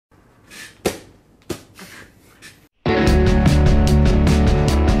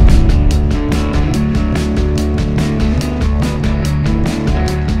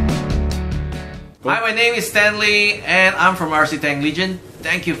my name is Stanley and I'm from RC Tank Legion.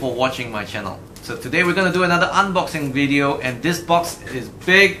 Thank you for watching my channel. So today we're gonna do another unboxing video, and this box is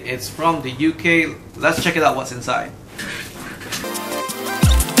big. It's from the UK. Let's check it out what's inside.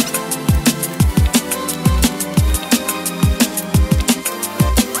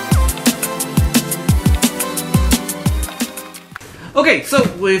 Okay, so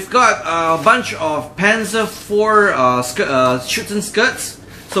we've got a bunch of Panzer IV Schurzen skirts.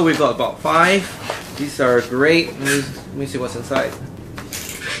 So we've got about 5. These are great. Let me see what's inside.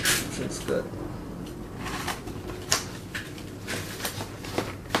 It's good.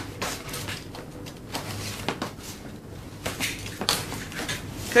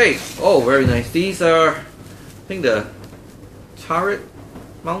 Okay. Oh, very nice. These are, I think, the turret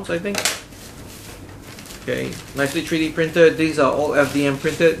mounts, I think. Okay, nicely 3D printed. These are all FDM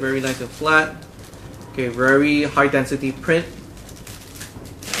printed, very nice and flat. Okay, very high density print.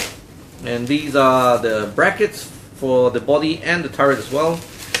 And these are the brackets for the body and the turret as well.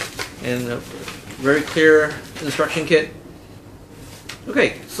 And a very clear instruction kit.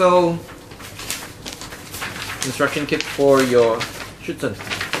 Okay, so instruction kit for your Schurzen.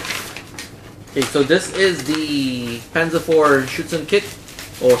 Okay, so this is the Panzer IV Schurzen kit,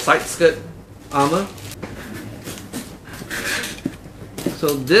 or side skirt armor.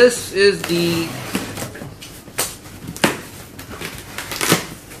 So this is the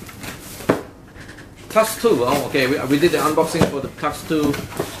TUSK 2. Oh, okay, we did the unboxing for the TUSK 2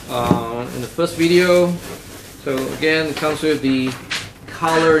 in the first video. So again, it comes with the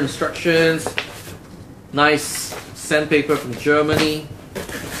color instructions. Nice sandpaper from Germany.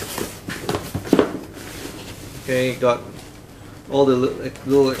 Okay, got all the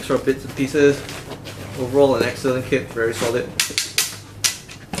little extra bits and pieces. Overall, an excellent kit, very solid.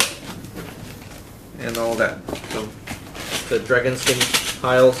 And all that. So the dragon skin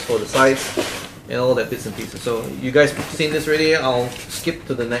tiles for the sides and all that bits and pieces. So you guys have seen this already. I'll skip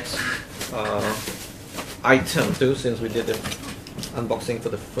to the next item too, since we did the unboxing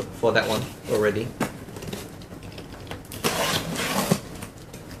for that one already.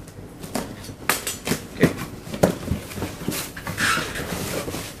 Okay.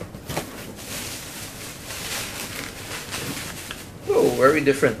 Oh, very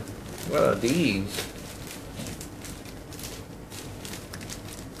different. What are these?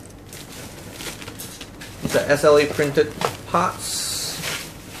 These are SLA printed parts,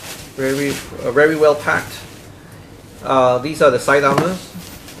 very well packed. These are the side armors.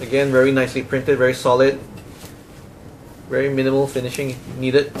 Again, very nicely printed, very solid, very minimal finishing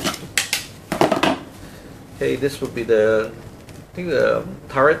needed. Okay, this would be the, I think, the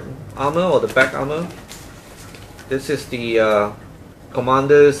turret armor or the back armor. This is the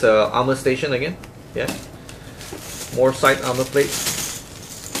commander's armor station again. Yeah, more side armor plates.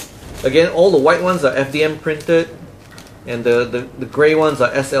 Again, all the white ones are FDM printed, and the gray ones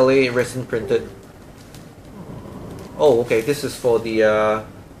are SLA resin printed. Oh, okay. This is for the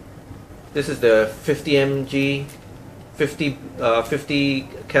this is the 50 mg, 50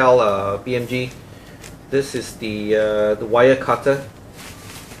 cal BMG. This is the wire cutter,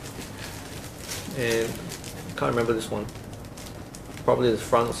 and I can't remember this one. Probably the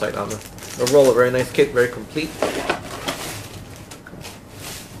front or side armor. Overall, a very nice kit, very complete.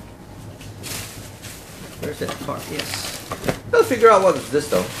 Where's that part? Yes. Let's figure out what is this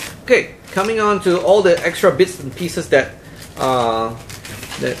though. Okay, coming on to all the extra bits and pieces that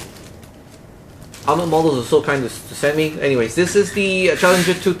that Armoured Models are so kind to send me. Anyways, this is the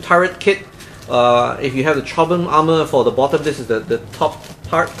Challenger 2 turret kit. If you have the Chobham armor for the bottom, this is the top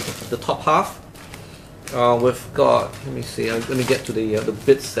part, the top half. We've got, let me see, let me get to the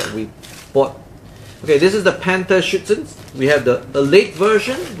bits that we bought. Okay, this is the Panther Schurzen. We have the late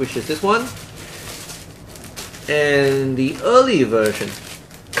version, which is this one, and the early version.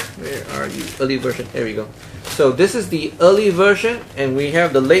 Where are you? Early version, there we go. So this is the early version, and we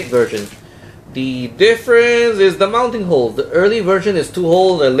have the late version. The difference is the mounting hole. The early version is 2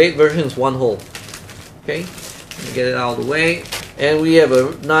 holes, the late version is 1 hole. Okay, let me get it out of the way. And we have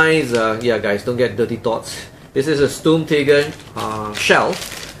a nice, yeah guys, don't get dirty thoughts. This is a Sturmtiger shell.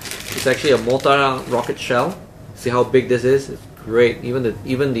 It's actually a mortar rocket shell. See how big this is? It's great.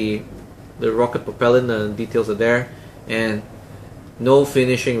 Even the rocket propellant details are there, and no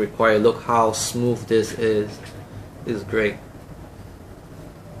finishing required. Look how smooth this is. This is great.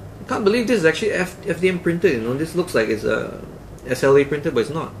 I can't believe this is actually FDM printed. You know, this looks like it's a SLA printed, but it's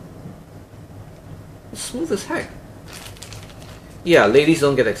not. It's smooth as heck. Yeah, ladies,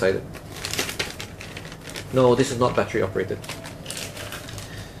 don't get excited. No, this is not battery operated.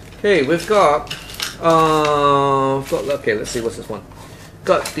 Okay, we've got okay, let's see what's this one.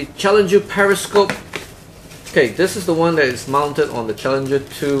 Got the Challenger periscope Okay, this is the one that is mounted on the Challenger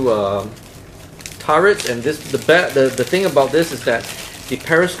 2 turret, and this the thing about this is that the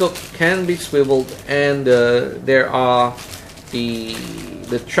periscope can be swiveled, and there are the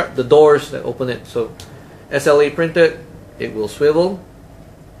doors that open it. So SLA printed, it will swivel,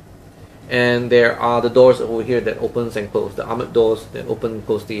 and there are the doors over here that opens and close, the armored doors that open and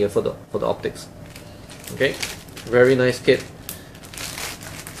close for the optics. Okay, very nice kit.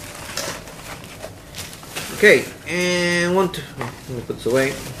 Okay, and let me put this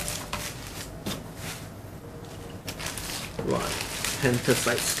away. Right, Panther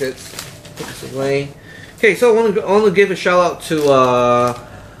sight skirts. Put this away. Okay, so I want to give a shout out to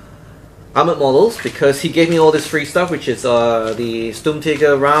Armoured Models, because he gave me all this free stuff, which is the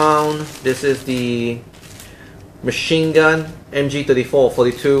Sturmtiger round. This is the machine gun MG34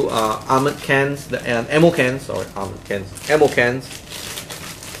 42 armored cans, and ammo cans. Sorry, armored cans, ammo cans.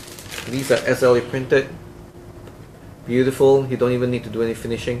 These are SLA printed. Beautiful. You don't even need to do any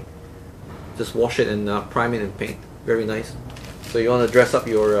finishing. Just wash it and prime it and paint. Very nice. So you want to dress up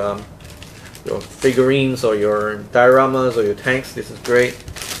your figurines or your dioramas or your tanks. This is great.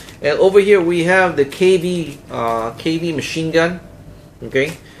 And over here we have the KV machine gun.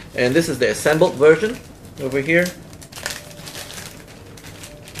 Okay, and this is the assembled version. Over here,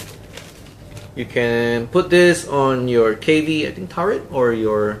 you can put this on your KV, I think, turret, or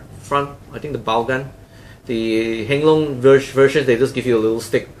your front, I think, the bow gun. The Henglong versions, they just give you a little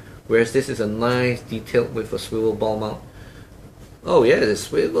stick, whereas this is a nice detail with a swivel ball mount. Oh yeah, it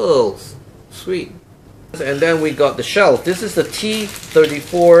swivels. Sweet. And then we got the shell. This is the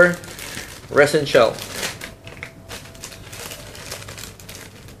T34 resin shell.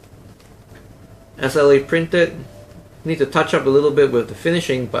 SLA printed. Need to touch up a little bit with the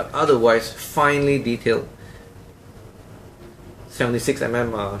finishing, but otherwise finely detailed.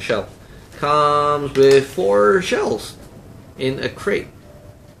 76mm shell. Comes with 4 shells in a crate.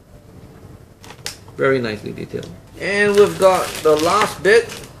 Very nicely detailed. And we've got the last bit.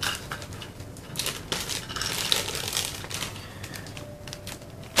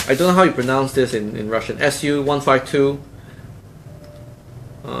 I don't know how you pronounce this in Russian. Su-152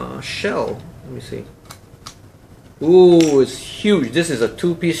 shell. Let me see. Ooh, it's huge. This is a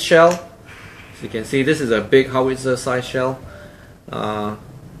 2-piece shell. As you can see, this is a big howitzer size shell.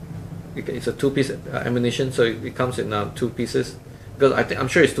 It's a 2-piece ammunition, so it comes in 2 pieces. Because I'm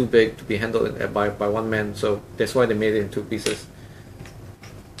sure it's too big to be handled by one man, so that's why they made it in 2 pieces.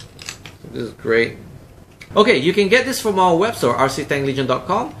 This is great. Okay, you can get this from our web store,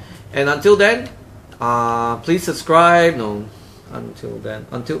 rctanklegion.com. And until then, please subscribe. No, until then.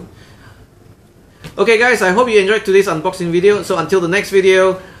 Okay guys, I hope you enjoyed today's unboxing video. So until the next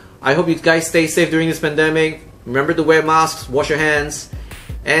video, I hope you guys stay safe during this pandemic. Remember to wear masks, wash your hands,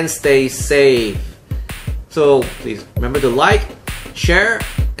 and stay safe. So please remember to like, share,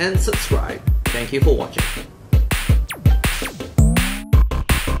 and subscribe. Thank you for watching.